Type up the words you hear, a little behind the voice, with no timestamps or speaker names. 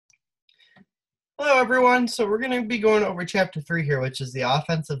Hello, everyone. So we're going to be going over Chapter 3 here, which is the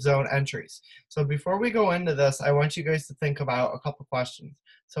offensive zone entries. So before we go into this, I want you guys to think about a couple questions.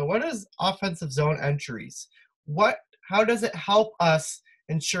 So what is offensive zone entries? How does it help us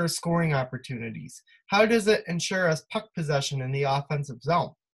ensure scoring opportunities? How does it ensure us puck possession in the offensive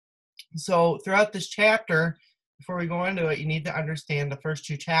zone? So throughout this chapter, before we go into it, you need to understand the first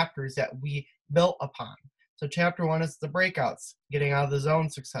two chapters that we built upon. So chapter 1 is the breakouts, getting out of the zone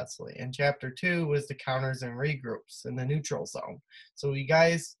successfully. And chapter 2 was the counters and regroups in the neutral zone. So you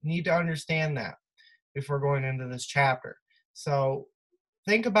guys need to understand that before going into this chapter. So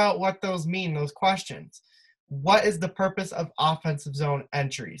think about what those mean, those questions. What is the purpose of offensive zone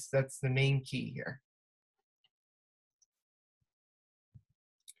entries? That's the main key here.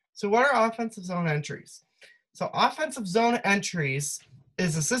 So what are offensive zone entries? So offensive zone entries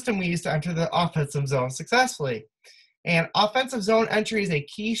is a system we use to enter the offensive zone successfully. And offensive zone entry is a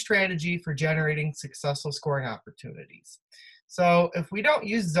key strategy for generating successful scoring opportunities. So if we don't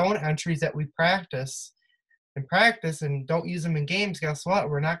use zone entries that we practice and don't use them in games, guess what?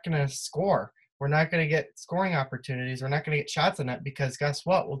 We're not going to score. We're not going to get scoring opportunities. We're not going to get shots on it because guess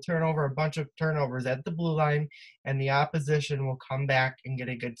what? We'll turn over a bunch of turnovers at the blue line, and the opposition will come back and get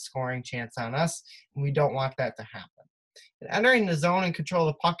a good scoring chance on us. And we don't want that to happen. And entering the zone and control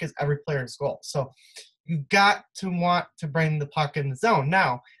the puck is every player's goal. So you've got to want to bring the puck in the zone.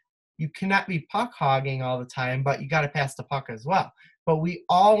 Now, you cannot be puck hogging all the time, but you got to pass the puck as well. But we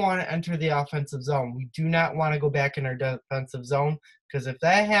all want to enter the offensive zone. We do not want to go back in our defensive zone because if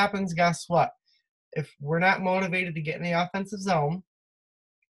that happens, guess what? If we're not motivated to get in the offensive zone,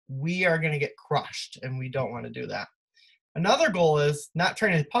 we are going to get crushed, and we don't want to do that. Another goal is not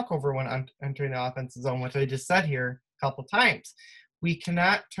turning the puck over when entering the offensive zone, which I just said here a couple times. We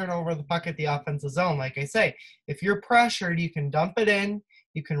cannot turn over the puck at the offensive zone. Like I say, if you're pressured, you can dump it in,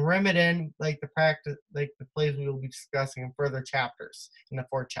 you can rim it in, like the plays we will be discussing in further chapters in the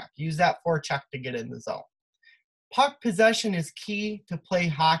forecheck. Use that forecheck to get in the zone. Puck possession is key to play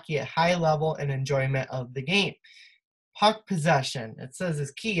hockey at high level and enjoyment of the game. Puck possession, it says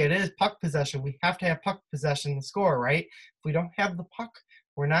is key. It is puck possession. We have to have puck possession to score, right? If we don't have the puck,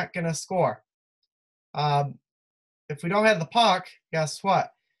 we're not going to score. If we don't have the puck, guess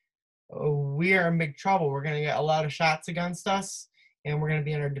what? We are in big trouble. We're going to get a lot of shots against us, and we're going to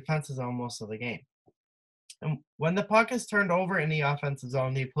be in our defensive zone most of the game. And when the puck is turned over in the offensive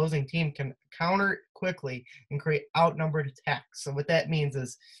zone, the opposing team can counter quickly and create outnumbered attacks. So what that means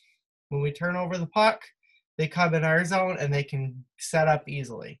is when we turn over the puck, they come in our zone and they can set up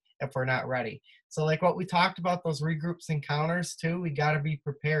easily if we're not ready. So like what we talked about, those regroups and counters too, we got to be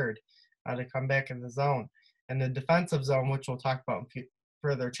prepared to come back in the zone. And the defensive zone, which we'll talk about in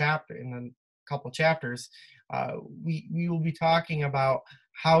further chapter in a couple chapters, we will be talking about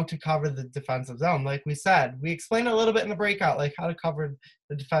how to cover the defensive zone. Like we said, we explained a little bit in the breakout, like how to cover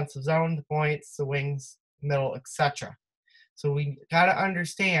the defensive zone, the points, the wings, middle, etc. So we got to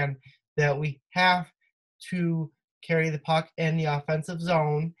understand that we have to carry the puck in the offensive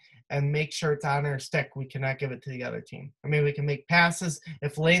zone and make sure it's on our stick. We cannot give it to the other team. I mean, we can make passes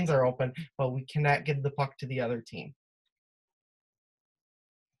if lanes are open, but we cannot give the puck to the other team.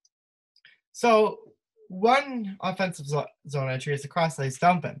 So one offensive zone entry is a cross-ice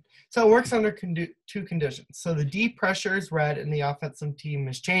dumping. So it works under two conditions. So the D pressure is red and the offensive team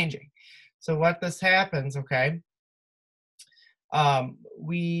is changing. So what this happens, okay,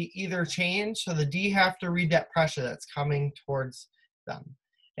 we either change, so the D have to read that pressure that's coming towards them.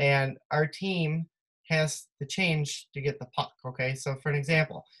 And our team has to change to get the puck, okay? So for an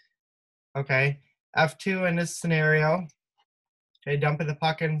example, okay, F2 in this scenario, okay, dumping the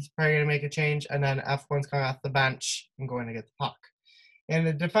puck in is probably going to make a change, and then F1's coming off the bench and going to get the puck. And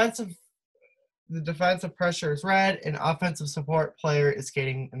the defensive pressure is red, and offensive support player is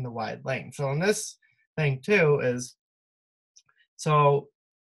skating in the wide lane. So in this thing too is, so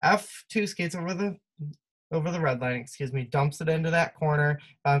F2 skates over the red line, dumps it into that corner,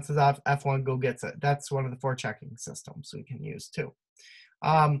 bounces off, F1 go gets it. That's one of the forechecking systems we can use too.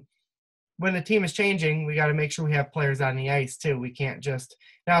 When the team is changing, we got to make sure we have players on the ice too. We can't just,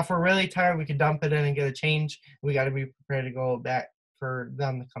 now if we're really tired, we can dump it in and get a change. We got to be prepared to go back for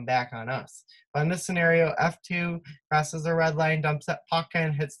them to come back on us. But in this scenario, F2 crosses the red line, dumps that puck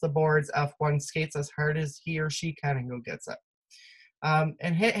in, hits the boards, F1 skates as hard as he or she can and go gets it.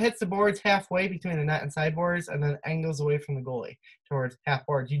 And hits the boards halfway between the net and sideboards, and then angles away from the goalie towards half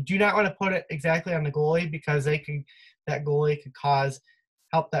boards. You do not want to put it exactly on the goalie because that goalie could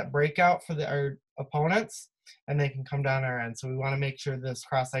help that breakout for our opponents, and they can come down our end. So we want to make sure this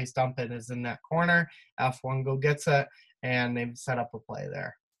cross ice dump in is in that corner. F1 go gets it, and they've set up a play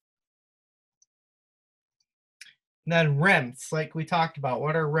there. Then rims, like we talked about.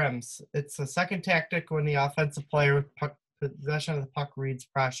 What are rims? It's a second tactic when the offensive player with puck possession of the puck reads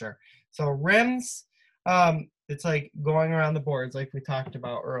pressure. So rims, it's like going around the boards like we talked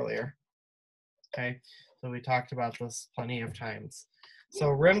about earlier. Okay, so we talked about this plenty of times. So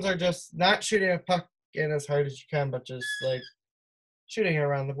rims are just not shooting a puck in as hard as you can, but just like shooting it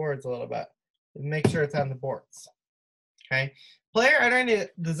around the boards a little bit. And make sure it's on the boards. Okay. Player entering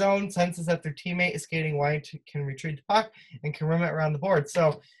the zone senses that their teammate is skating wide, can retrieve the puck, and can rim it around the board.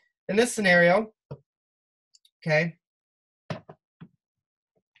 So in this scenario, okay,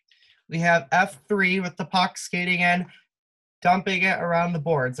 we have F3 with the puck skating in, dumping it around the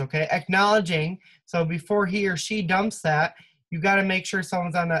boards, okay? Acknowledging, so before he or she dumps that, you got to make sure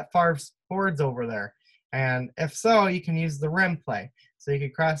someone's on that far boards over there. And if so, you can use the rim play. So you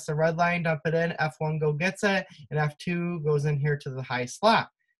can cross the red line, dump it in, F1 go gets it, and F2 goes in here to the high slot.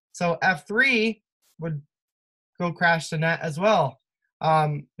 So F3 would go crash the net as well,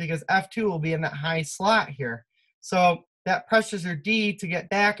 because F2 will be in that high slot here. So that pressures your D to get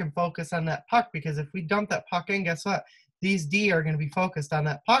back and focus on that puck, because if we dump that puck in, guess what? These D are going to be focused on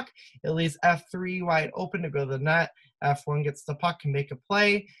that puck. It leaves F3 wide open to go to the net. F1 gets the puck and make a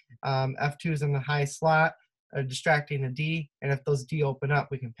play. F2 is in the high slot, distracting the D. And if those D open up,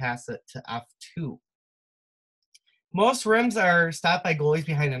 we can pass it to F2. Most rims are stopped by goalies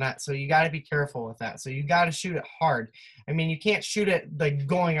behind the net, so you got to be careful with that. So you got to shoot it hard. I mean, you can't shoot it like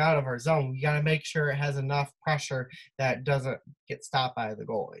going out of our zone. You got to make sure it has enough pressure that doesn't get stopped by the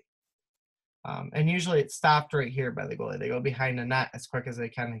goalie. And usually it's stopped right here by the goalie. They go behind the net as quick as they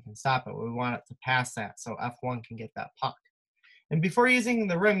can stop it. We want it to pass that so F1 can get that puck. And before using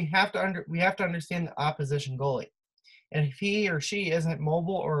the rim, we have to understand the opposition goalie. And if he or she isn't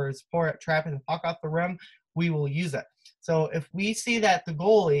mobile or is poor at trapping the puck off the rim, we will use it. So if we see that the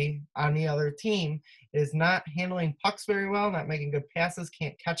goalie on the other team is not handling pucks very well, not making good passes,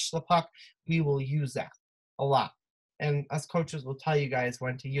 can't catch the puck, we will use that a lot. And us coaches will tell you guys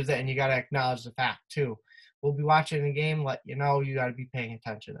when to use it, and you got to acknowledge the fact too. We'll be watching the game, let you know you got to be paying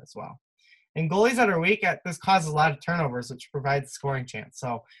attention as well. And goalies that are weak at this causes a lot of turnovers, which provides a scoring chance.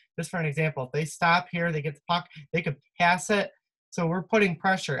 So just for an example, if they stop here, they get the puck, they could pass it. So we're putting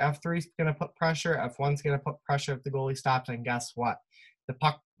pressure. F3 is going to put pressure. F1 is going to put pressure if the goalie stops. And guess what? The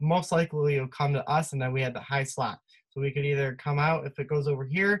puck most likely will come to us, and then we have the high slot. So we could either come out, if it goes over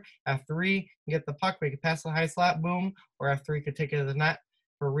here, F3, get the puck, we could pass the high slot, boom, or F3 could take it to the net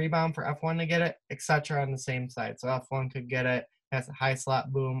for a rebound for F1 to get it, etc. on the same side. So F1 could get it, pass a high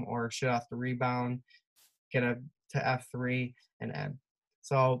slot, boom, or shoot off the rebound, get it to F3, and end.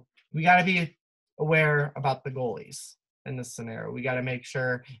 So we got to be aware about the goalies in this scenario. We got to make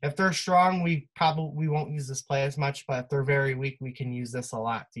sure if they're strong, we won't use this play as much, but if they're very weak, we can use this a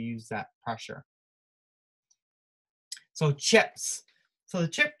lot to use that pressure. So chips. So the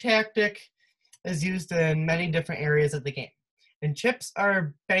chip tactic is used in many different areas of the game. And chips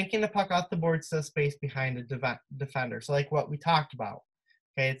are banking the puck off the boards to the space behind a defender. So like what we talked about.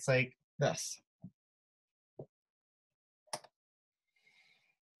 Okay, it's like this.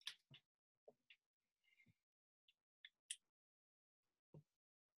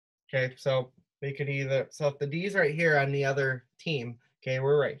 Okay, so they could either, so if the D's right here on the other team, okay,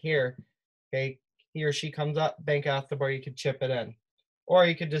 we're right here, okay, he or she comes up, bank off the board, you could chip it in. Or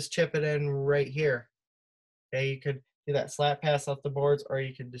you could just chip it in right here. Okay, you could do that slap pass off the boards, or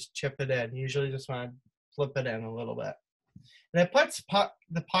you could just chip it in. You usually just want to flip it in a little bit. And it puts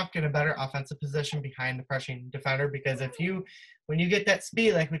the puck in a better offensive position behind the pressuring defender, because when you get that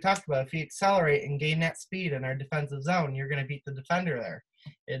speed, like we talked about, if you accelerate and gain that speed in our defensive zone, you're going to beat the defender there.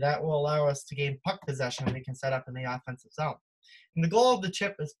 And that will allow us to gain puck possession we can set up in the offensive zone. And the goal of the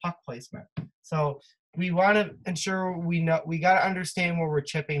chip is puck placement. So we want to ensure we got to understand where we're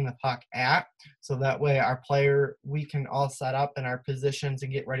chipping the puck at, so that way we can all set up in our positions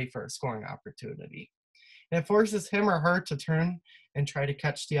and get ready for a scoring opportunity. And it forces him or her to turn and try to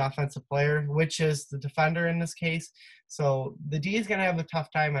catch the offensive player, which is the defender in this case. So the D is going to have a tough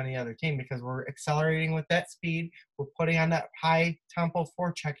time on the other team, because we're accelerating with that speed. We're putting on that high tempo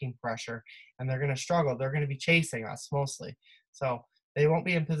forechecking pressure, and they're going to struggle. They're going to be chasing us mostly. So they won't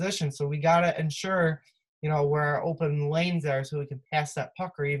be in position. So we got to ensure, where our open lanes are, so we can pass that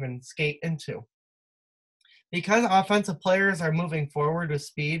puck or even skate into. Because offensive players are moving forward with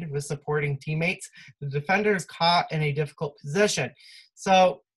speed with supporting teammates, the defender is caught in a difficult position.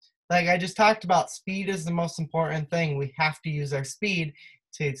 So, like I just talked about, speed is the most important thing. We have to use our speed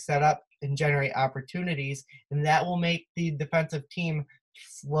to set up and generate opportunities, and that will make the defensive team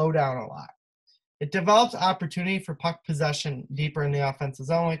slow down a lot. It develops opportunity for puck possession deeper in the offensive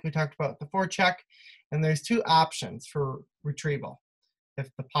zone, like we talked about the forecheck, And there's two options for retrieval if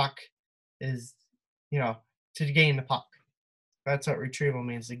the puck is, to gain the puck. That's what retrieval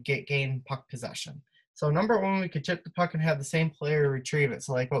means, to gain puck possession. So number one, we could chip the puck and have the same player retrieve it.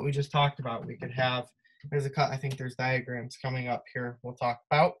 So like what we just talked about, we could have, I think there's diagrams coming up here we'll talk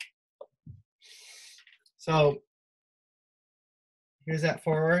about. So here's that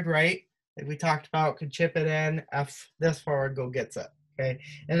forward, right? Like we talked about, could chip it in, this forward go gets it, okay?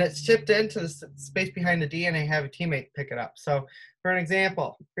 And it's chipped into the space behind the D and I have a teammate pick it up. So for an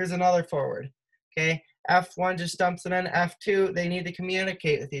example, here's another forward, okay? F1 just dumps it in, F2, they need to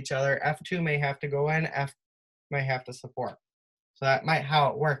communicate with each other. F2 may have to go in, F may have to support. So that might how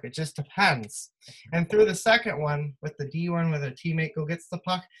it work. It just depends. And through the second one, with the D1, where the teammate go gets the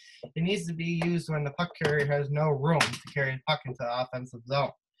puck, it needs to be used when the puck carrier has no room to carry the puck into the offensive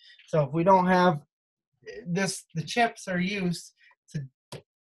zone. So if we don't have this, the chips are used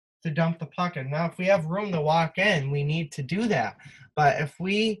to dump the puck in. Now, if we have room to walk in, we need to do that. But if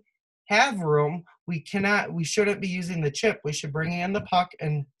we have room, we shouldn't be using the chip. We should bring in the puck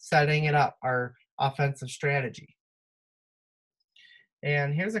and setting it up, our offensive strategy.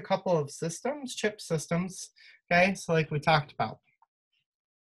 And here's a couple of systems, chip systems, okay? So like we talked about.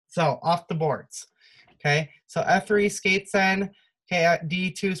 So off the boards, okay? So F3 skates in, okay,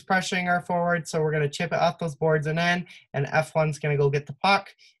 D2 is pressuring our forward, so we're gonna chip it off those boards and in, and F1's gonna go get the puck,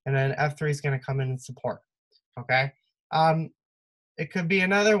 and then F3 is gonna come in and support, okay? It could be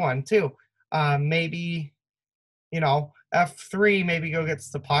another one too. Maybe, F3 maybe go gets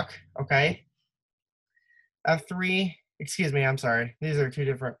the puck, okay? F3, excuse me, I'm sorry. These are two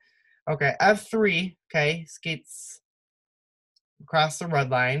different. Okay, F3, okay, skates across the red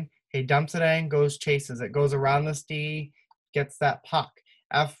line. Okay, dumps it in, goes, chases it, goes around this D, gets that puck.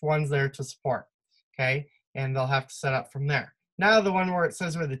 F1's there to support, okay? And they'll have to set up from there. Now the one where it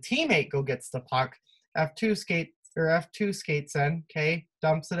says where the teammate go gets the puck, F2 skates in, okay,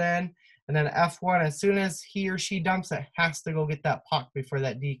 dumps it in, and then F1, as soon as he or she dumps it, has to go get that puck before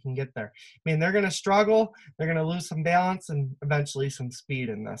that D can get there. I mean, they're going to struggle, they're going to lose some balance, and eventually some speed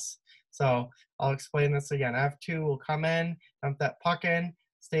in this. So I'll explain this again. F2 will come in, dump that puck in,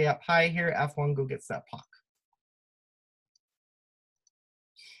 stay up high here, F1 go gets that puck.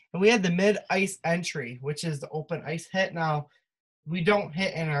 And we had the mid-ice entry, which is the open ice hit. Now, we don't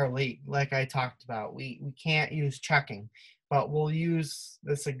hit in our league, like I talked about. We can't use checking, but we'll use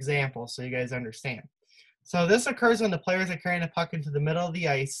this example so you guys understand. So this occurs when the players are carrying the puck into the middle of the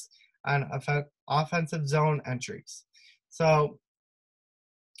ice on offensive zone entries. So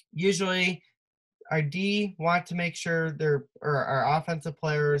usually our D want to make sure our offensive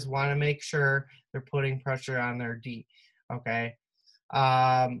players want to make sure they're putting pressure on their D, okay?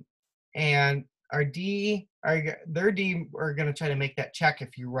 And their D are going to try to make that check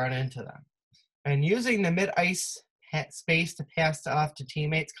if you run into them. And using the mid-ice space to pass off to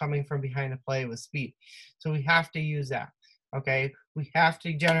teammates coming from behind the play with speed. So we have to use that, okay? We have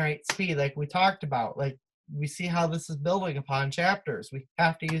to generate speed like we talked about. Like we see how this is building upon chapters. We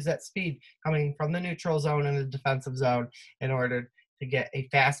have to use that speed coming from the neutral zone and the defensive zone in order to get a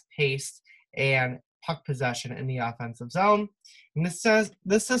fast-paced and puck possession in the offensive zone. And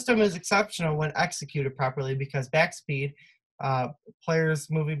this system is exceptional when executed properly because back speed,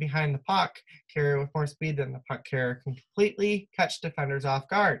 players moving behind the puck carrier with more speed than the puck carrier can completely catch defenders off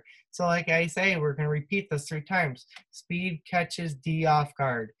guard. So like I say, we're going to repeat this 3 times. Speed catches D off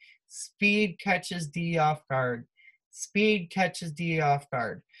guard. Speed catches D off guard. Speed catches D off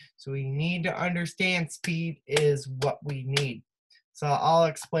guard. So we need to understand speed is what we need. So I'll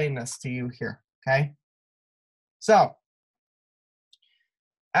explain this to you here, okay? So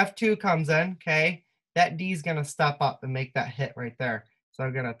F2 comes in, okay? That D is going to step up and make that hit right there. So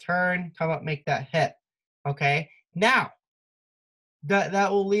I'm going to turn, come up, make that hit, okay? Now,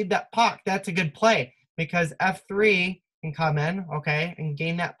 that will lead that puck. That's a good play because F3 can come in, okay, and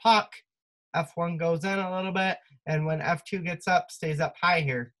gain that puck. F1 goes in a little bit, and when F2 gets up, stays up high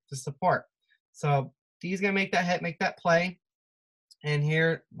here to support. So D's going to make that hit, make that play. And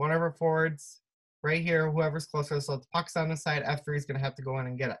here, one of our forwards, right here, whoever's closer, so the puck's on the side, F3 is going to have to go in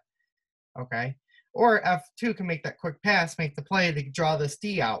and get it, okay? Or F2 can make that quick pass, make the play to draw this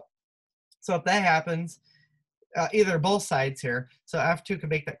D out. So if that happens, either both sides here, so F2 can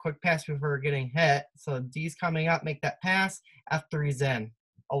make that quick pass before getting hit. So D's coming up, make that pass, F3's in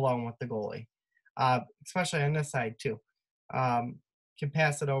alone with the goalie, especially on this side too. Can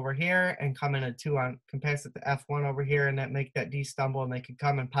pass it over here and come in a 2-on, can pass it to F1 over here and that make that D stumble and they could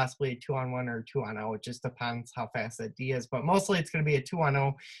come in possibly a 2-on-1 or a 2-on-0. It just depends how fast that D is, but mostly it's going to be a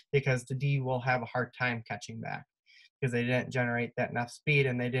 2-on-0 because the D will have a hard time catching back because they didn't generate that enough speed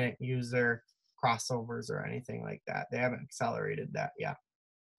and they didn't use their crossovers or anything like that. They haven't accelerated that yet.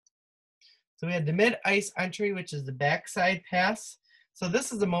 So we had the mid-ice entry, which is the backside pass. So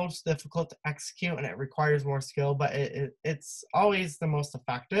this is the most difficult to execute, and it requires more skill, but it's always the most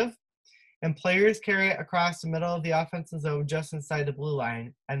effective. And players carry it across the middle of the offensive zone just inside the blue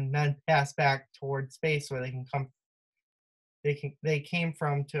line, and then pass back towards space where they can come. They came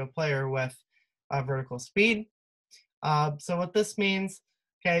from to a player with vertical speed. So what this means,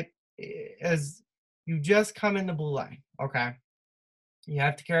 okay, is you just come in the blue line. Okay, you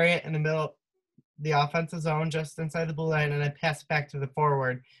have to carry it in the middle, the offensive zone, just inside the blue line, and then pass it back to the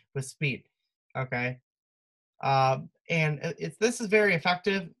forward with speed. Okay, and this is very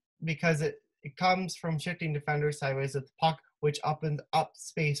effective because it comes from shifting defenders sideways with the puck, which opens up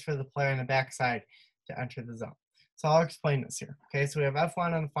space for the player on the backside to enter the zone. So I'll explain this here. Okay, so we have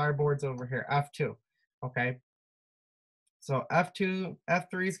F1 on the far boards over here, F2. Okay, so F2,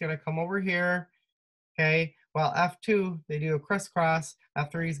 F3 is going to come over here. Okay, while F2, they do a crisscross.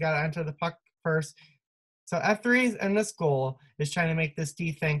 F3's got to enter the puck first. So F3's and this goal is trying to make this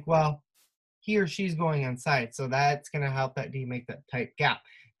D think, well, he or she's going inside. So that's going to help that D make that tight gap.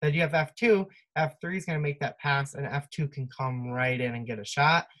 Then you have F2. F3 is going to make that pass, and F2 can come right in and get a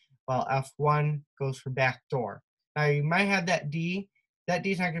shot, while F1 goes for backdoor. Now, you might have that D. That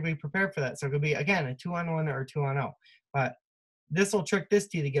D's not going to be prepared for that. So it could be, again, a 2-on-1 or a 2-on-0. But this will trick this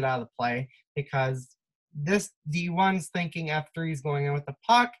D to get out of the play because this D1's thinking F3 is going in with the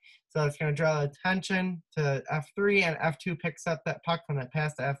puck. So it's going to draw attention to F3, and F2 picks up that puck from that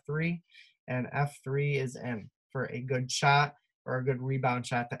pass to F3, and F3 is in for a good shot or a good rebound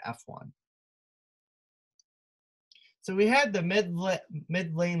shot to F1. So we had the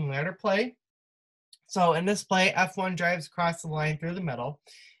mid-lane ladder play. So in this play, F1 drives across the line through the middle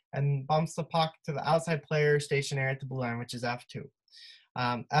and bumps the puck to the outside player stationary at the blue line, which is F2.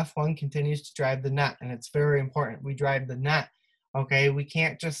 F1 continues to drive the net, and it's very important. We drive the net, okay? We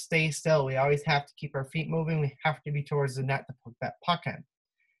can't just stay still. We always have to keep our feet moving. We have to be towards the net to put that puck in.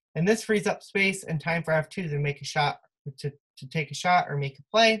 And this frees up space and time for F2 to make a shot, to take a shot or make a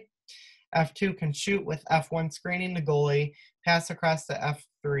play. F2 can shoot with F1 screening the goalie, pass across to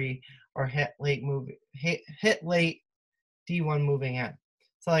F3, or hit late D1 moving in.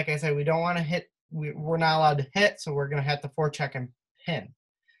 So like I said, we don't want to hit, we're not allowed to hit, so we're going to have to forecheck and pin.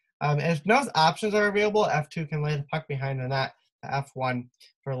 If those options are available, F2 can lay the puck behind the net to F1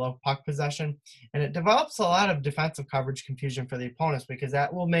 for low puck possession. And it develops a lot of defensive coverage confusion for the opponents because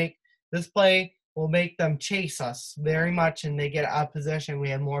that will make, this play will make them chase us very much, and they get out of position. We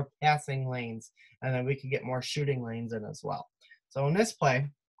have more passing lanes, and then we can get more shooting lanes in as well. So in this play,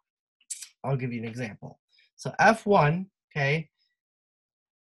 I'll give you an example. So F1, okay,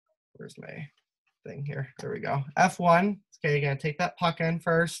 where's my thing here? There we go. F1, okay, you're going to take that puck in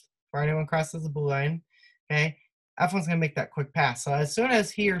first before anyone crosses the blue line, okay? F1's going to make that quick pass. So as soon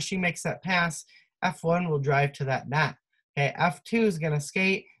as he or she makes that pass, F1 will drive to that net. Okay, F2 is going to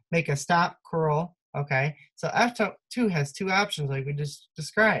skate, make a stop, curl, okay? So F2 has two options like we just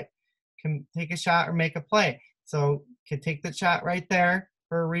described. Can take a shot or make a play. So can take the shot right there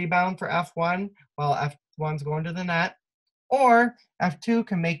for a rebound for F1 while F1's going to the net. Or F2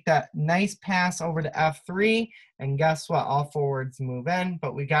 can make that nice pass over to F3, and guess what? All forwards move in,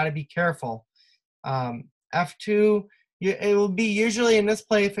 but we got to be careful. F2, it will be usually in this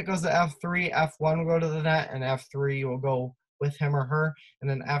play, if it goes to F3, F1 will go to the net, and F3 will go with him or her, and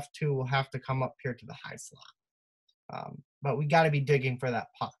then F2 will have to come up here to the high slot. But we got to be digging for that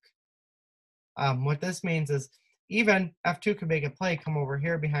puck. What this means is even F2 could make a play, come over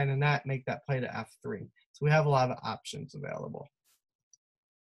here behind the net, make that play to F3. So we have a lot of options available.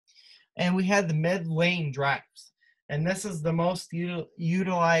 And we had the mid-lane drives. And this is the most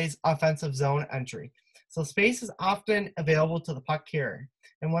utilized offensive zone entry. So space is often available to the puck carrier.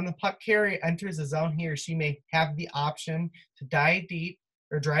 And when the puck carrier enters the zone, he or she may have the option to drive deep,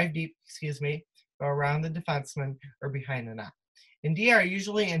 go around the defenseman or behind the net. And D are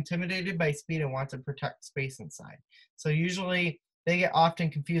usually intimidated by speed and want to protect space inside. So usually they get often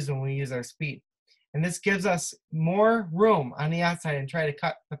confused when we use our speed. And this gives us more room on the outside and try to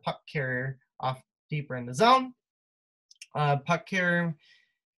cut the puck carrier off deeper in the zone. Puck carrier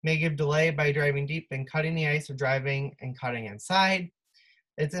may give delay by driving deep and cutting the ice, or driving and cutting inside.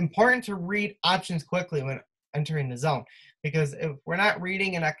 It's important to read options quickly when entering the zone, because if we're not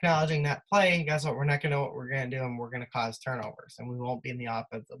reading and acknowledging that play, guess what? We're not going to know what we're going to do, and we're going to cause turnovers, and we won't be in the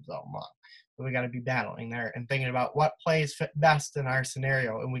offensive zone long. So we got to be battling there and thinking about what plays fit best in our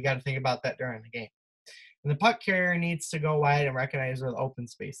scenario, and we got to think about that during the game. And the puck carrier needs to go wide and recognize where the open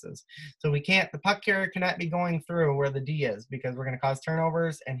space is. So the puck carrier cannot be going through where the D is, because we're going to cause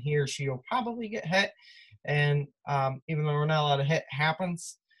turnovers, and he or she will probably get hit. And even though we're not allowed to hit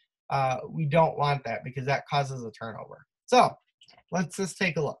happens, we don't want that, because that causes a turnover. So let's just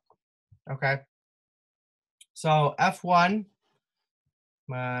take a look. Okay. So F1,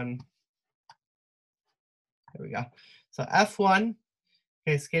 here we go. So F1,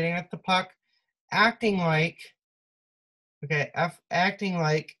 okay, skating at the puck, acting like,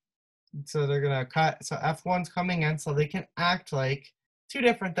 so they're gonna cut, so F1's coming in, so they can act like two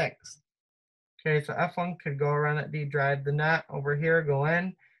different things. Okay, so F1 could go around at D, drive the net over here, go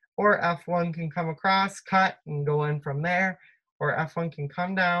in, or F1 can come across, cut, and go in from there, or F1 can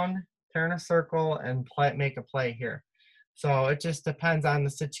come down, turn a circle, and make a play here. So it just depends on the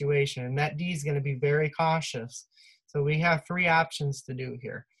situation, and that D is going to be very cautious. So we have 3 options to do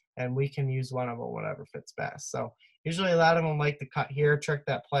here, and we can use one of them, whatever fits best. So usually a lot of them like to cut here, trick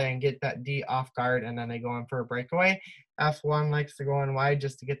that play, and get that D off guard, and then they go in for a breakaway. F1 likes to go in wide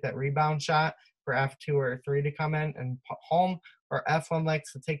just to get that rebound shot for F2 or 3 to come in and home, or F1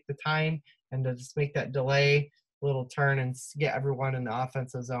 likes to take the time and to just make that delay little turn and get everyone in the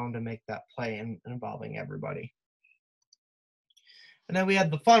offensive zone to make that play involving everybody. And then we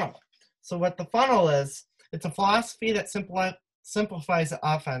have the funnel. So what the funnel is, it's a philosophy that simplifies the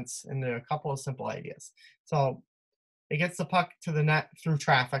offense into a couple of simple ideas. So it gets the puck to the net through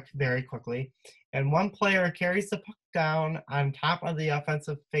traffic very quickly, and one player carries the puck down on top of the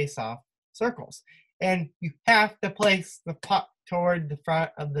offensive faceoff circles. And you have to place the puck toward the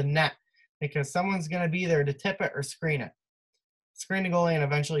front of the net, because someone's going to be there to tip it or screen it. Screen the goalie and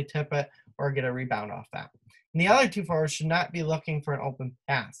eventually tip it or get a rebound off that. And the other 2 forwards should not be looking for an open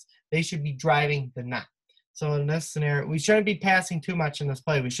pass. They should be driving the net. So in this scenario, we shouldn't be passing too much in this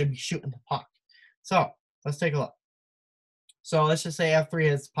play. We should be shooting the puck. So let's take a look. So let's just say F3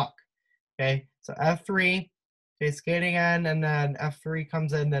 has puck. Okay, so F3, okay, skating in, and then F3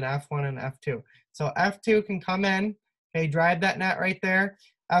 comes in, then F1 and F2. So F2 can come in, okay, drive that net right there.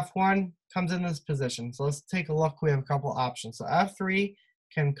 F1 comes in this position. So let's take a look. We have a couple options. So F3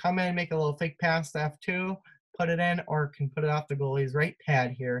 can come in, make a little fake pass to F2, put it in, or can put it off the goalie's right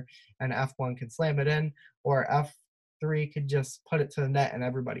pad here, and F1 can slam it in, or F3 could just put it to the net and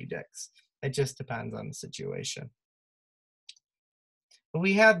everybody digs. It just depends on the situation. But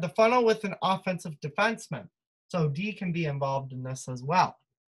we have the funnel with an offensive defenseman. So D can be involved in this as well.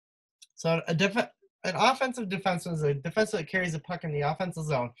 So an offensive defenseman is a defenseman that carries the puck in the offensive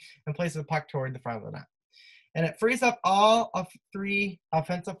zone and places the puck toward the front of the net. And it frees up all of 3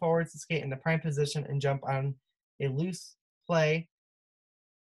 offensive forwards to skate in the prime position and jump on a loose play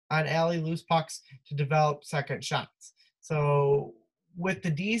on alley loose pucks to develop second shots. So with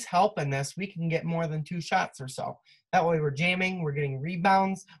the D's help in this, we can get more than 2 shots or so. That way we're jamming, we're getting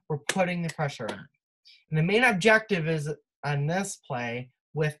rebounds, we're putting the pressure on. And the main objective is on this play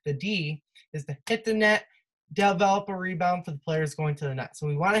with the D is to hit the net, develop a rebound for the players going to the net. So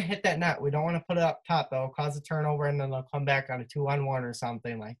we want to hit that net. We don't want to put it up top, though, cause a turnover, and then they'll come back on a 2-on-1 or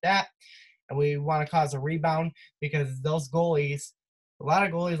something like that. And we want to cause a rebound, because those goalies, a lot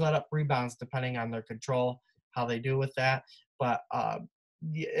of goalies let up rebounds depending on their control, how they do with that. But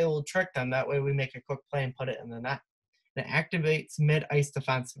it will trick them. That way we make a quick play and put it in the net. And it activates mid-ice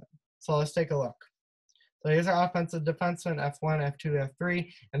defensemen. So let's take a look. So here's our offensive defenseman, F1, F2,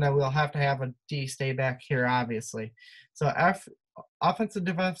 F3, and then we'll have to have a D stay back here, obviously. So offensive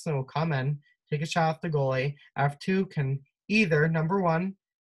defenseman will come in, take a shot off the goalie. F2 can either, number 1,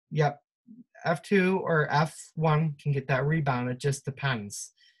 F2 or F1 can get that rebound. It just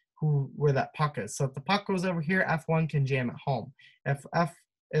depends where that puck is. So if the puck goes over here, F1 can jam it home. If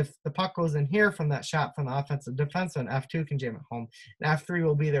the puck goes in here from that shot from the offensive defenseman, F2 can jam it home, and F3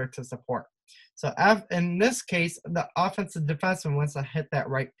 will be there to support. So in this case, the offensive defenseman wants to hit that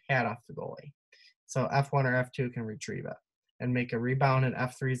right pad off the goalie. So F1 or F2 can retrieve it and make a rebound, and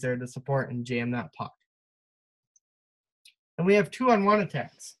F3 is there to support and jam that puck. And we have 2-on-1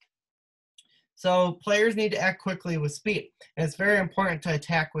 attacks. So players need to act quickly with speed. And it's very important to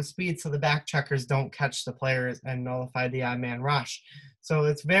attack with speed so the back checkers don't catch the players and nullify the odd man rush.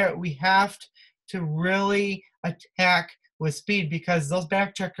 So we have to really attack with speed, because those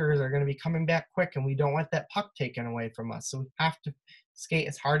back checkers are going to be coming back quick, and we don't want that puck taken away from us. So we have to skate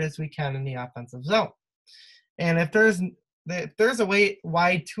as hard as we can in the offensive zone. And if there's a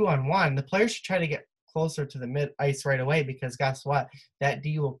wide 2-on-1, the players should try to get closer to the mid-ice right away, because guess what? That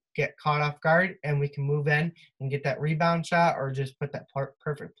D will get caught off guard, and we can move in and get that rebound shot or just put that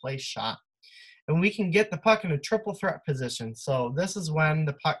perfect place shot. And we can get the puck in a triple threat position. So this is when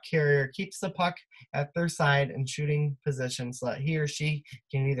the puck carrier keeps the puck at their side in shooting position so that he or she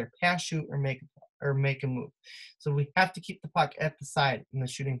can either pass, shoot, or make a move. So we have to keep the puck at the side in the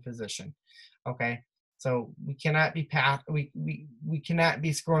shooting position. Okay. So we cannot be we cannot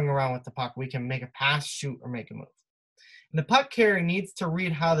be screwing around with the puck. We can make a pass, shoot, or make a move. And the puck carrier needs to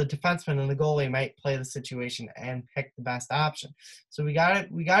read how the defenseman and the goalie might play the situation and pick the best option. So we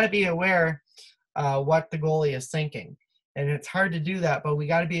gotta be aware what the goalie is thinking. And it's hard to do that, but we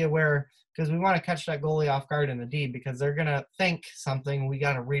got to be aware because we want to catch that goalie off guard in the D because they're going to think something. We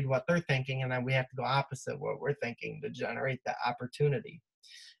got to read what they're thinking, and then we have to go opposite what we're thinking to generate that opportunity.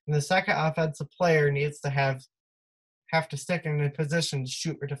 And the second offensive player needs to have to stick in a position to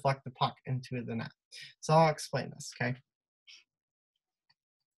shoot or deflect the puck into the net. So I'll explain this, okay?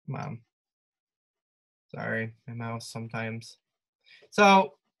 Sorry, my mouse sometimes.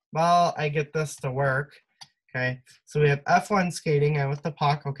 So while I get this to work, okay, so we have F1 skating in with the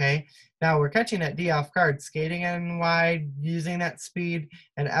puck, okay? Now we're catching that D off guard, skating in wide, using that speed,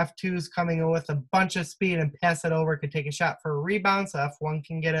 and F2 is coming in with a bunch of speed and pass it over, could take a shot for a rebound, so F1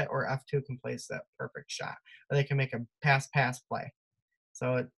 can get it, or F2 can place that perfect shot, or they can make a pass play.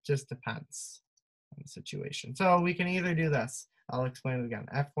 So it just depends on the situation. So we can either do this. I'll explain it again.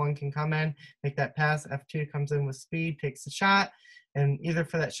 F1 can come in, make that pass, F2 comes in with speed, takes the shot, and either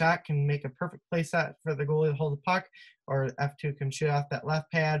for that shot can make a perfect play set for the goalie to hold the puck, or F2 can shoot off that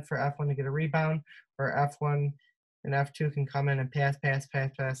left pad for F1 to get a rebound, or F1 and F2 can come in and pass,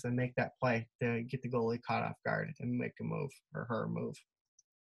 and make that play to get the goalie caught off guard and make a move, or her move.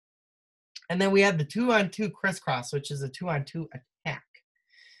 And then we have the 2-on-2 crisscross, which is a 2-on-2 attack.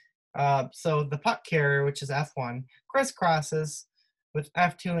 So the puck carrier, which is F1, crisscrosses with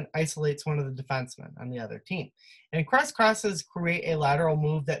F2 and isolates one of the defensemen on the other team. And crisscrosses create a lateral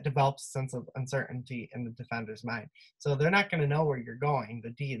move that develops a sense of uncertainty in the defender's mind. So they're not going to know where you're going, the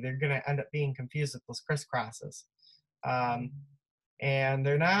D. They're going to end up being confused with those crisscrosses. And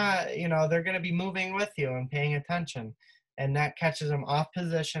they're not, they're going to be moving with you and paying attention. And that catches them off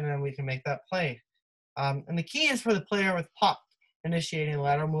position and we can make that play. And the key is for the player with puck initiating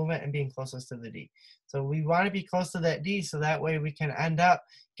lateral movement and being closest to the D. So we want to be close to that D so that way we can end up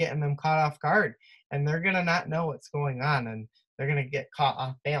getting them caught off guard. And they're going to not know what's going on and they're going to get caught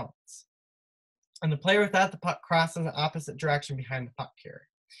off balance. And the player without the puck crosses in the opposite direction behind the puck carrier.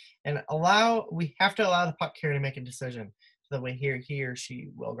 And we have to allow the puck carrier to make a decision so that way he or she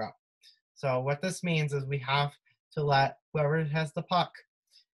will go. So what this means is we have to let whoever has the puck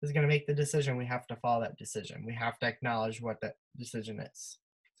is going to make the decision. We have to follow that decision. We have to acknowledge what that decision is.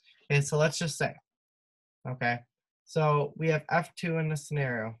 Okay, so let's just say, okay, so we have F2 in this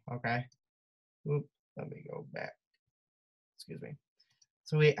scenario, okay? Oop, let me go back. Excuse me.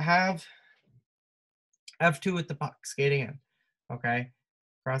 So we have F2 with the puck skating in, okay?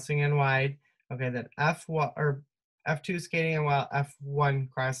 Crossing in wide. Okay, then F2 skating in while F1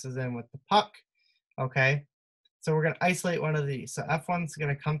 crosses in with the puck, okay? So we're going to isolate one of these. So F1 is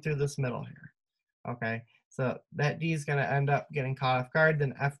going to come through this middle here. Okay, so that D is going to end up getting caught off guard.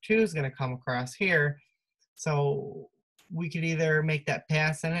 Then F2 is going to come across here. So we could either make that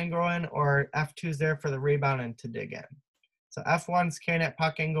pass in and go in, or F2 is there for the rebound and to dig in. So F1 is carrying that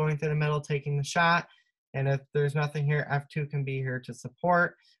puck in, going through the middle, taking the shot. And if there's nothing here, F2 can be here to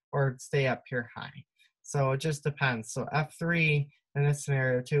support or stay up here high. So it just depends. So F3 in this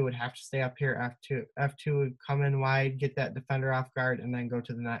scenario too would have to stay up here. F2 would come in wide, get that defender off guard, and then go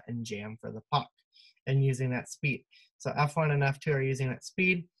to the net and jam for the puck and using that speed. So F1 and F2 are using that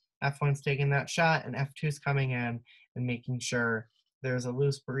speed. F1's taking that shot, and F2's coming in and making sure there's a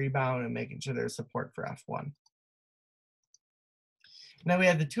loose rebound and making sure there's support for F1. Now we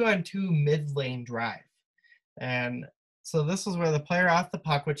have the 2-on-2 mid-lane drive. And so this is where the player off the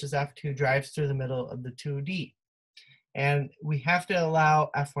puck, which is F2, drives through the middle of the 2D. And we have to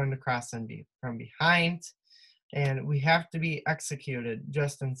allow F1 to cross in from behind, and we have to be executed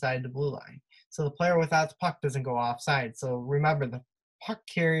just inside the blue line. So the player without the puck doesn't go offside. So remember, the puck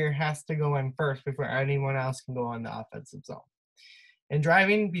carrier has to go in first before anyone else can go in the offensive zone. And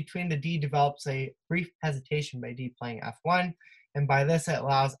driving between the D develops a brief hesitation by D playing F1, and by this it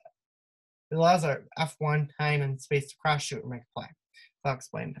allows our F1 time and space to cross shoot or make a play. So I'll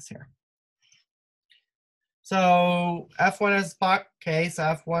explain this here. So F1 has puck, okay, so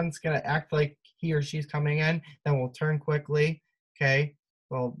F1's going to act like he or she's coming in, then we'll turn quickly, okay,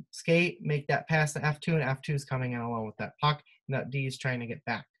 we'll skate, make that pass to F2, and F2's coming in along with that puck, and that D is trying to get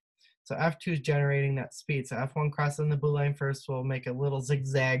back. So F2 is generating that speed, so F1 crosses the blue line first, we'll make a little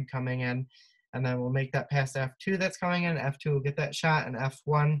zigzag coming in, and then we'll make that pass to F2 that's coming in, F2 will get that shot, and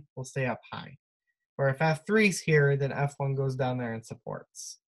F1 will stay up high. Or if F3's here, then F1 goes down there and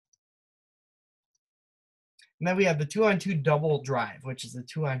supports. And then we have the 2-on-2 double drive, which is the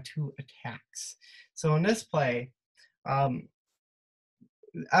 2-on-2 attacks. So in this play, F1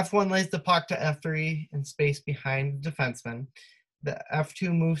 lays the puck to F3 in space behind the defenseman. The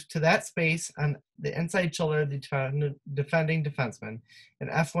F2 moves to that space on the inside shoulder of the defending defenseman.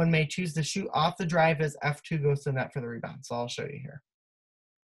 And F1 may choose to shoot off the drive as F2 goes to the net for the rebound. So I'll show you here.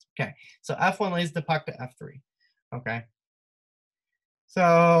 Okay, so F1 lays the puck to F3. Okay.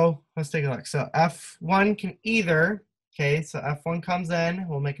 So let's take a look. So F1 can either, okay, so F1 comes in,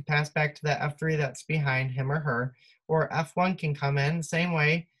 we'll make a pass back to that F3 that's behind him or her, or F1 can come in the same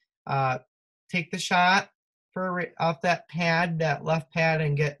way, take the shot off that pad, that left pad,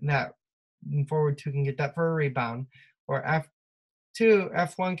 and get that, and forward 2 can get that for a rebound, or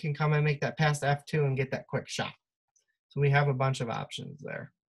F1 can come and make that pass to F2 and get that quick shot. So we have a bunch of options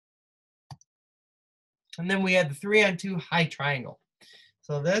there. And then we had the 3-on-2 high triangle.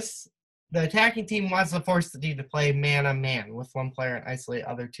 So the attacking team wants to force the D to play man-on-man with one player and isolate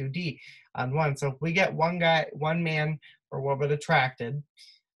other 2D on one. So if we get one man or a little bit attracted,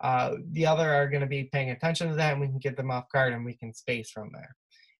 the other are going to be paying attention to that, and we can get them off guard and we can space from there.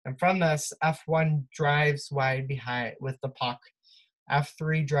 And from this, F1 drives wide behind with the puck.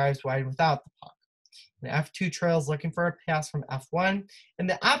 F3 drives wide without the puck. And F2 trails looking for a pass from F1. And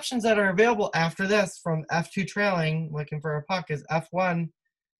the options that are available after this from F2 trailing looking for a puck is F1.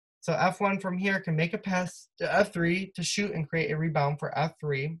 So F1 from here can make a pass to F3 to shoot and create a rebound for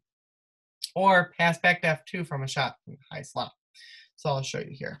F3, or pass back to F2 from a shot from the high slot. So I'll show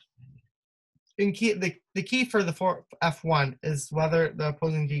you here. The key for the F1 is whether the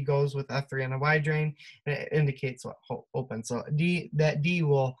opposing D goes with F3 on a wide drain, and it indicates what open. So that D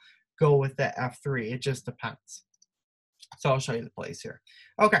will go with that F3. It just depends. So I'll show you the plays here.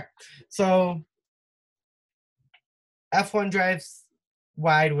 Okay, so F1 drives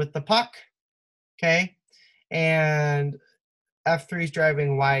wide with the puck, okay, and F3 is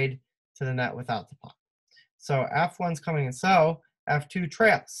driving wide to the net without the puck. So F1's coming in, so F2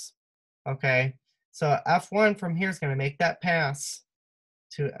 trails, okay. So F1 from here is going to make that pass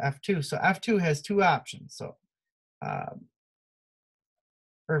to F2. So F2 has two options. So,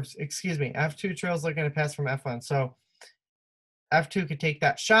 F2 trails looking to pass from F1. So F2 could take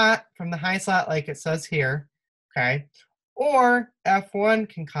that shot from the high slot like it says here, okay. Or F1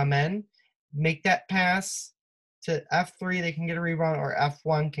 can come in, make that pass to F3, they can get a rebound, or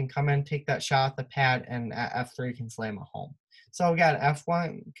F1 can come in, take that shot at the pad, and F3 can slam it home. So again,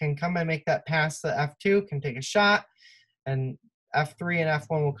 F1 can come in, make that pass to F2, can take a shot, and F3 and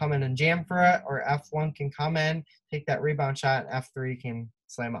F1 will come in and jam for it, or F1 can come in, take that rebound shot, and F3 can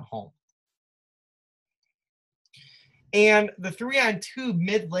slam it home. And the 3-on-2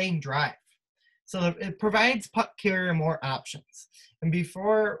 mid-lane drive. So it provides puck carrier more options. And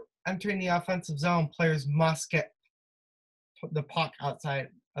before entering the offensive zone, players must get the puck outside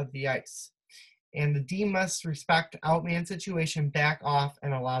of the ice. And the D must respect outman situation, back off,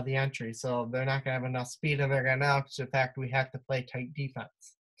 and allow the entry. So they're not going to have enough speed, and they're going to know the fact we have to play tight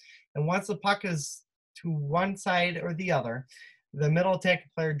defense. And once the puck is to one side or the other, the middle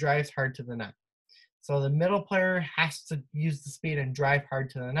attacking player drives hard to the net. So the middle player has to use the speed and drive hard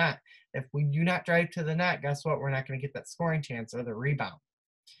to the net. If we do not drive to the net, guess what? We're not going to get that scoring chance or the rebound.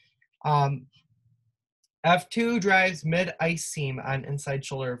 F2 drives mid-ice seam on inside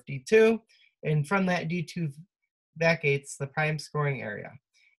shoulder of D2. And from that, D2 vacates the prime scoring area.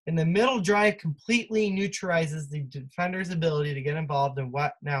 And the middle drive completely neutralizes the defender's ability to get involved in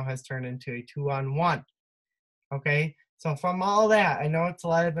what now has turned into a 2-on-1. Okay, so from all that, I know it's a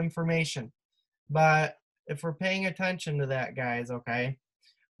lot of information, but if we're paying attention to that, guys, okay,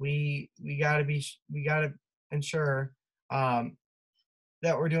 we gotta ensure that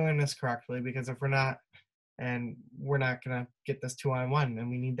we're doing this correctly, because if we're not, and we're not gonna get this 2-on-1, and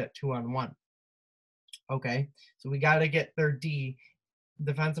we need that 2-on-1. Okay, so we got to get their D,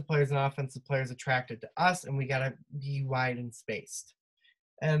 defensive players and offensive players, attracted to us, and we got to be wide and spaced.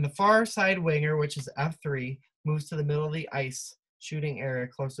 And the far side winger, which is F3, moves to the middle of the ice shooting area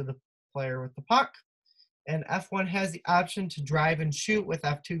close to the player with the puck. And F1 has the option to drive and shoot with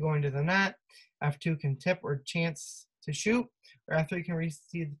F2 going to the net. F2 can tip or chance to shoot, or F3 can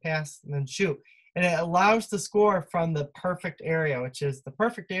receive the pass and then shoot. And it allows the score from the perfect area, which is the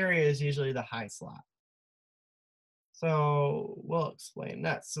perfect area is usually the high slot. So we'll explain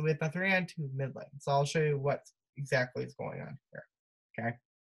that. So we have the 3-on-2 mid lane. So I'll show you what exactly is going on here. Okay.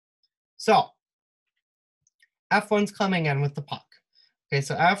 So F1's coming in with the puck. Okay,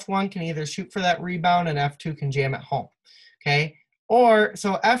 so F1 can either shoot for that rebound and F2 can jam it home. Okay, or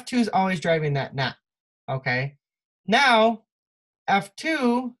so F2 is always driving that net. Okay. Now,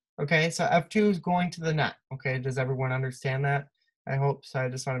 F2, okay, so F2 is going to the net. Okay, does everyone understand that? I hope so. I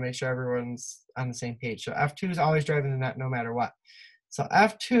just want to make sure everyone's on the same page. So F2 is always driving the net no matter what. So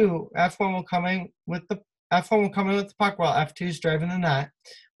F1 will come in with the puck while F2 is driving the net.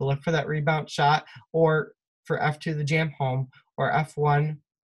 We'll look for that rebound shot, or for F2 the jam home, or F1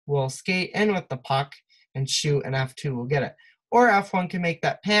 will skate in with the puck and shoot, and F2 will get it. Or F1 can make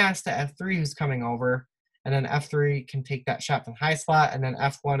that pass to F3 who's coming over, and then F3 can take that shot from high slot, and then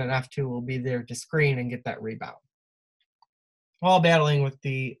F1 and F2 will be there to screen and get that rebound, while battling with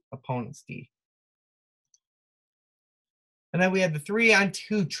the opponent's D. And then we have the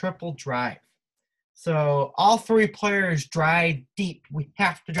 3-on-2 triple drive. So all three players drive deep. We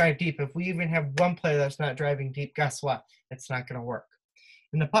have to drive deep. If we even have one player that's not driving deep, guess what? It's not going to work.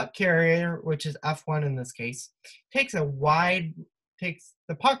 And the puck carrier, which is F1 in this case, takes the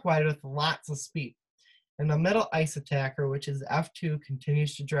puck wide with lots of speed. And the middle ice attacker, which is F2,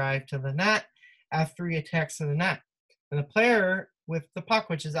 continues to drive to the net. F3 attacks to the net. And the player with the puck,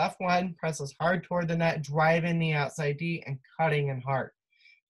 which is F1, presses hard toward the net, driving the outside D and cutting in hard.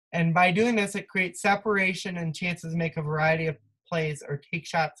 And by doing this, it creates separation and chances to make a variety of plays or take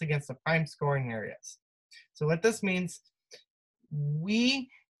shots against the prime scoring areas. So what this means, we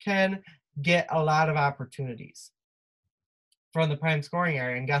can get a lot of opportunities from the prime scoring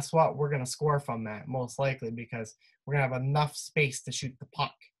area. And guess what? We're going to score from that, most likely, because we're going to have enough space to shoot the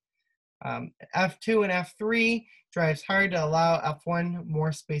puck. F2 and F3 drives hard to allow F1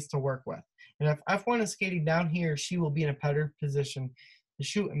 more space to work with. And if F1 is skating down here, she will be in a better position to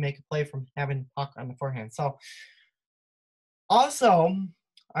shoot and make a play from having the puck on the forehand. So also,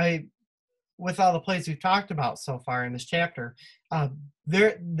 with all the plays we've talked about so far in this chapter,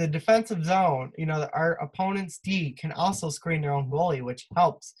 the defensive zone, our opponent's D can also screen their own goalie, which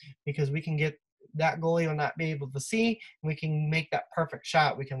helps because we can get that goalie will not be able to see, and we can make that perfect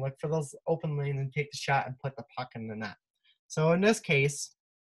shot. We can look for those open lanes and take the shot and put the puck in the net. So in this case,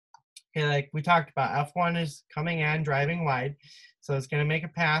 like we talked about, F1 is coming in, driving wide. So it's going to make a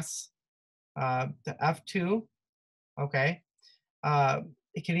pass to F2. Okay.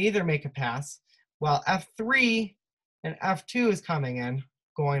 It can either make a pass while F3 and F2 is coming in,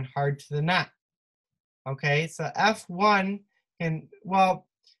 going hard to the net. Okay. So F1 can, well,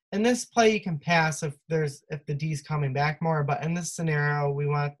 in this play, you can pass if the D's coming back more, but in this scenario, we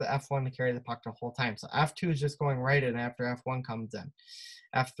want the F1 to carry the puck the whole time. So F2 is just going right in after F1 comes in.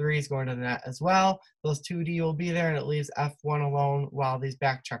 F3 is going to the net as well. Those two D will be there, and it leaves F1 alone while these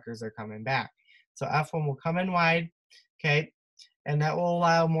back checkers are coming back. So F1 will come in wide, okay, and that will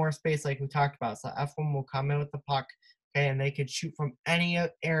allow more space like we talked about. So F1 will come in with the puck, okay, and they could shoot from any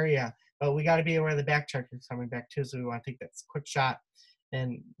area, but we got to be aware the back checker is coming back too, so we want to take that quick shot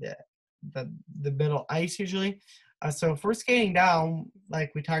in the middle ice usually. So if we're skating down,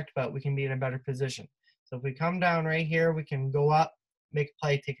 like we talked about, we can be in a better position. So if we come down right here, we can go up, make a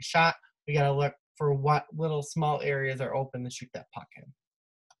play, take a shot. We got to look for what little small areas are open to shoot that puck in.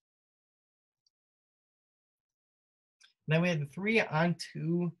 Then we have the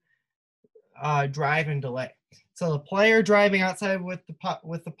 3-on-2 drive and delay. So the player driving outside with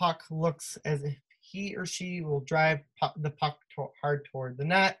the puck looks as if he or she will drive the puck hard toward the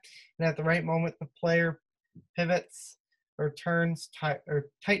net, and at the right moment, the player pivots or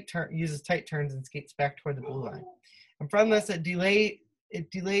uses tight turns and skates back toward the blue line. And from this,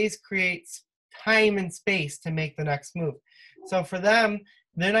 it creates time and space to make the next move. So for them,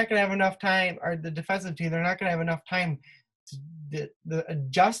 they're not going to have enough time, or the defensive team, they're not going to have enough time to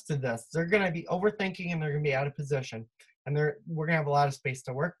adjust to this. They're going to be overthinking, and they're going to be out of position. And we're going to have a lot of space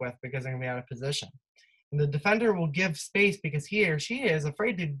to work with because they're going to be out of position. And the defender will give space because he or she is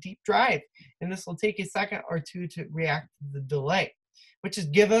afraid to deep drive. And this will take a second or two to react to the delay, which is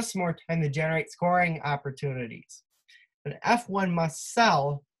give us more time to generate scoring opportunities. And F1 must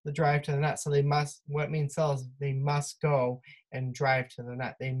sell the drive to the net. So what it means sell is they must go and drive to the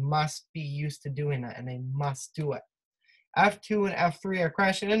net. They must be used to doing that, and they must do it. F2 and F3 are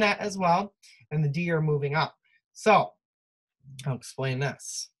crashing the net as well, and the D are moving up. So I'll explain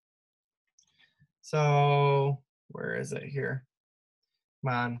this. So where is it here?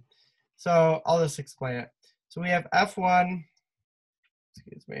 Come on. So I'll just explain it. So we have F1.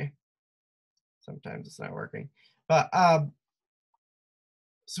 Excuse me. Sometimes it's not working. But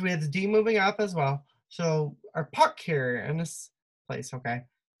so we have the D moving up as well. So our puck carrier in this place, okay.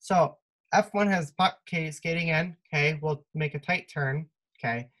 So F1 has puck skating in, okay. We'll make a tight turn,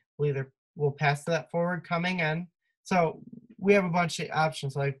 okay. We'll pass to that forward coming in. So we have a bunch of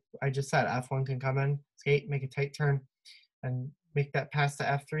options, like I just said. F1 can come in, skate, make a tight turn, and make that pass to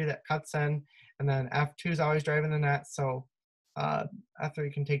F3 that cuts in. and then F2 is always driving the net, so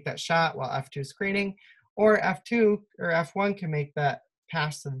F3 can take that shot while F2 is screening, or F2 or F1 can make that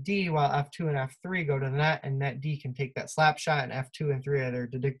pass to the D while F2 and F3 go to the net, and net D can take that slap shot, and F2 and 3 are there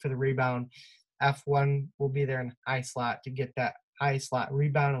to dig for the rebound. F1 will be there in high slot to get that high slot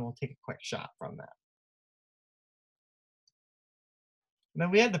rebound, and we'll take a quick shot from that. And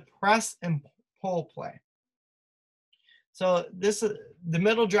then we had the press and pull play. So this is the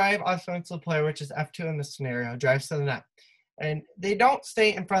middle drive offensive player, which is F2 in this scenario, drives to the net. And they don't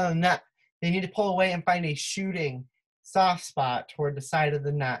stay in front of the net. They need to pull away and find a shooting soft spot toward the side of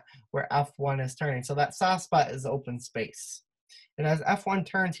the net where F1 is turning. So that soft spot is open space. And as F1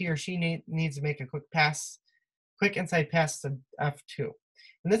 turns, he or she needs to make a quick inside pass to F2.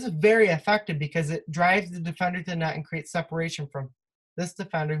 And this is very effective because it drives the defender to the net and creates separation from this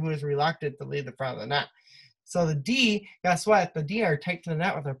defender who is reluctant to leave the front of the net. So the D, guess what? The D are tight to the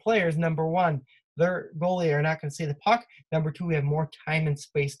net with their players. Number one, their goalie are not going to see the puck. Number two, we have more time and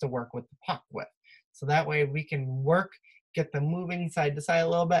space to work with the puck with. So that way we can work, get them moving side to side a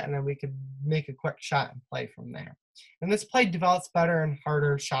little bit, and then we could make a quick shot and play from there. And this play develops better and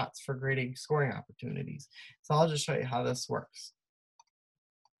harder shots for creating scoring opportunities. So I'll just show you how this works.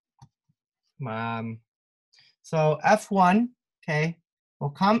 So F1, okay, will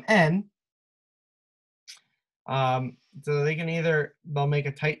come in. So they can they'll make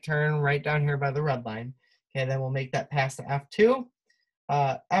a tight turn right down here by the red line. Okay, then we'll make that pass to F2.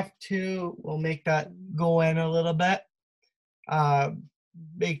 F2 will make that go in a little bit.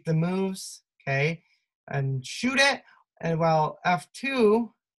 Make the moves, okay, and shoot it. And while F2,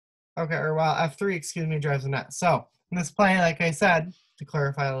 okay, or while F3, excuse me, drives the net. So in this play, like I said, to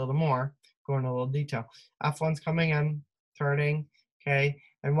clarify a little more, go into a little detail. F1's coming in, turning, okay,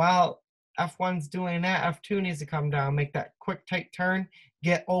 and while F1's doing that, F2 needs to come down, make that quick tight turn,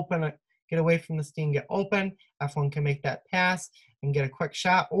 get open, get away from the steam, get open. F1 can make that pass and get a quick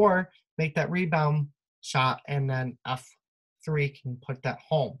shot, or make that rebound shot, and then F3 can put that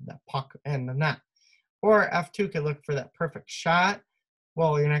home, that puck in the net. Or F2 could look for that perfect shot.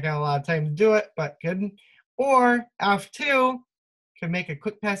 Well, you're not going to have a lot of time to do it, but good. Or F2 can make a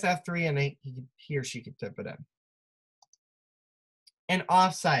quick pass to F3, and he or she could tip it in. And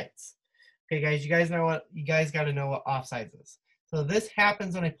offsides. Okay, guys, you guys got to know what offsides is. So this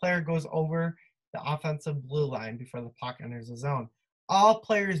happens when a player goes over the offensive blue line before the puck enters the zone. All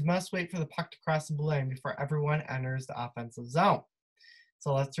players must wait for the puck to cross the blue line before everyone enters the offensive zone.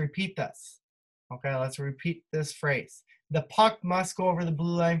 So let's repeat this. Okay, let's repeat this phrase. The puck must go over the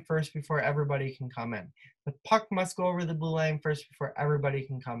blue line first before everybody can come in. The puck must go over the blue line first before everybody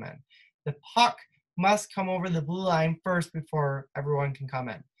can come in. The puck must come over the blue line first before everyone can come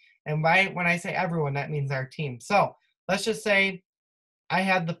in. And when I say everyone, that means our team. So let's just say I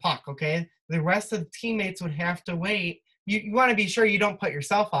had the puck, okay? The rest of the teammates would have to wait. You want to be sure you don't put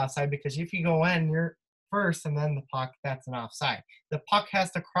yourself offside, because if you go in, you're first and then the puck, that's an offside. The puck has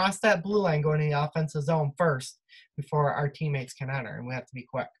to cross that blue line going to the offensive zone first before our teammates can enter, and we have to be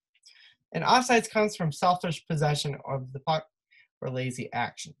quick. And offsides comes from selfish possession of the puck or lazy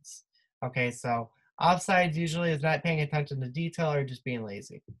actions. Okay, so offsides usually is not paying attention to detail or just being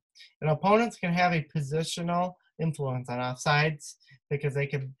lazy. And opponents can have a positional influence on offsides because they're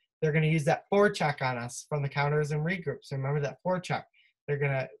going to use that forecheck on us from the counters and regroups. Remember that forecheck. They're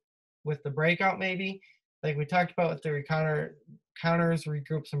going to, with the breakout maybe, like we talked about with the counters,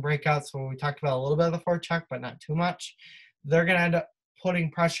 regroups, and breakouts, when we talked about a little bit of the forecheck, but not too much, they're going to end up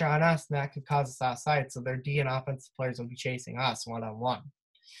putting pressure on us, and that could cause us offside. So their D and offensive players will be chasing us one-on-one.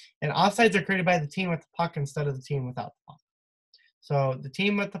 And offsides are created by the team with the puck instead of the team without the puck. So the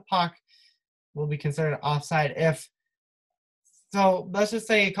team with the puck will be considered offside if, so let's just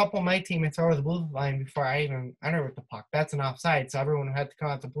say a couple of my teammates are over the blue line before I even enter with the puck. That's an offside. So everyone had to come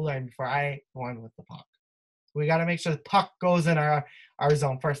out the blue line before I won with the puck. So we got to make sure the puck goes in our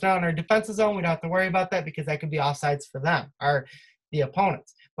zone first. Now in our defensive zone, we don't have to worry about that because that could be offsides for them, or the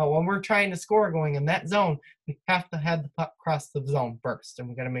opponents. But when we're trying to score going in that zone, we have to have the puck cross the zone first, and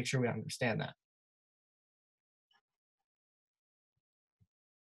we got to make sure we understand that.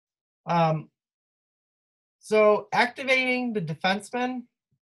 So activating the defenseman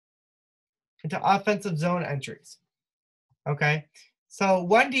into offensive zone entries. Okay, so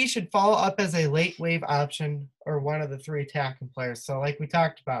 1D should follow up as a late wave option or one of the three attacking players. So like we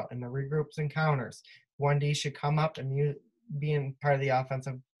talked about in the regroups and counters, 1D should come up and be in part of the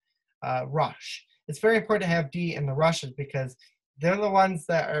offensive rush. It's very important to have D in the rushes because they're the ones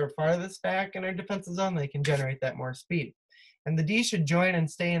that are farthest back in our defensive zone. They can generate that more speed. And the D should join and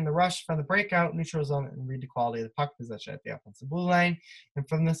stay in the rush from the breakout, neutral zone, and read the quality of the puck position at the offensive blue line. And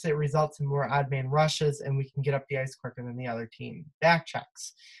from this, it results in more odd man rushes, and we can get up the ice quicker than the other team. Back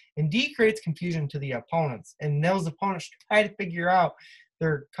checks. And D creates confusion to the opponents, and those opponents try to figure out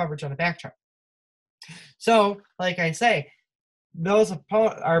their coverage on the back check. So, like I say,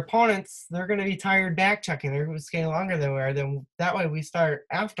 our opponents, they're going to be tired back checking. They're going to stay longer than we are. Then that way we start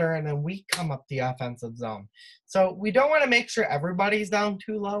after, and then we come up the offensive zone. So we don't want to make sure everybody's down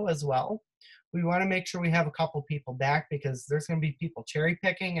too low as well. We want to make sure we have a couple people back, because there's going to be people cherry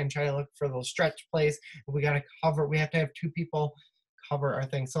picking and try to look for those stretch plays. We got to cover. We have to have two people cover our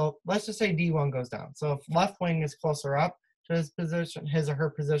thing. So let's just say D1 goes down. So if left wing is closer up to his position, his or her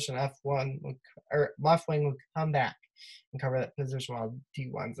position, F1 or left wing would come back and cover that position while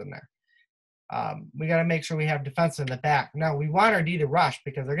D1's in there. We got to make sure we have defense in the back. Now, we want our D to rush,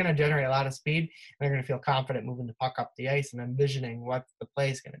 because they're going to generate a lot of speed, and they're going to feel confident moving the puck up the ice and envisioning what the play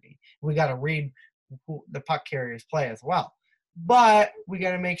is going to be. We got to read who the puck carriers play as well. But we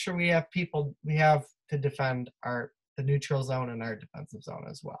got to make sure we have people we have to defend the neutral zone and our defensive zone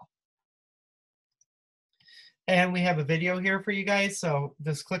as well. And we have a video here for you guys, so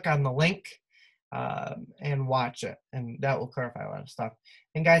just click on the link and watch it, and that will clarify a lot of stuff.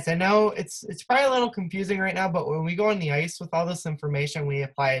 And guys, I know it's probably a little confusing right now, but when we go on the ice with all this information we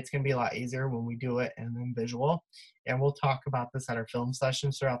apply, it's going to be a lot easier when we do it in visual. And we'll talk about this at our film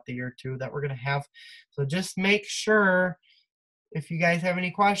sessions throughout the year too that we're going to have. So just make sure, if you guys have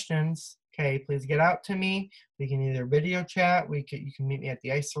any questions, okay, please get out to me. We can either video chat, you can meet me at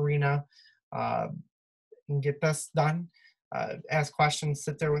the ice arena and get this done. Ask questions,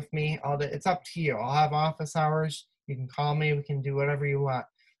 sit there with me all day. It's up to you. I'll have office hours. You can call me. We can do whatever you want.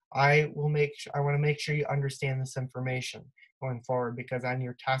 I want to make sure you understand this information going forward, because on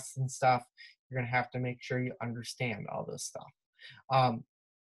your tests and stuff, you're going to have to make sure you understand all this stuff.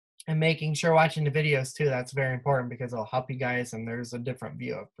 And making sure watching the videos too, that's very important, because it'll help you guys and there's a different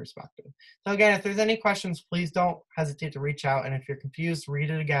view of perspective. So again, if there's any questions, please don't hesitate to reach out. And if you're confused,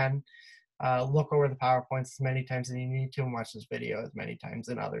 read it again. Look over the PowerPoints as many times as you need to, and watch this video as many times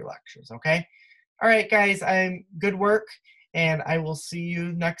in other lectures, okay? All right, guys, good work, and I will see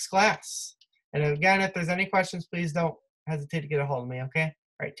you next class. And again, if there's any questions, please don't hesitate to get a hold of me, okay?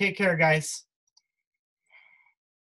 All right, take care, guys.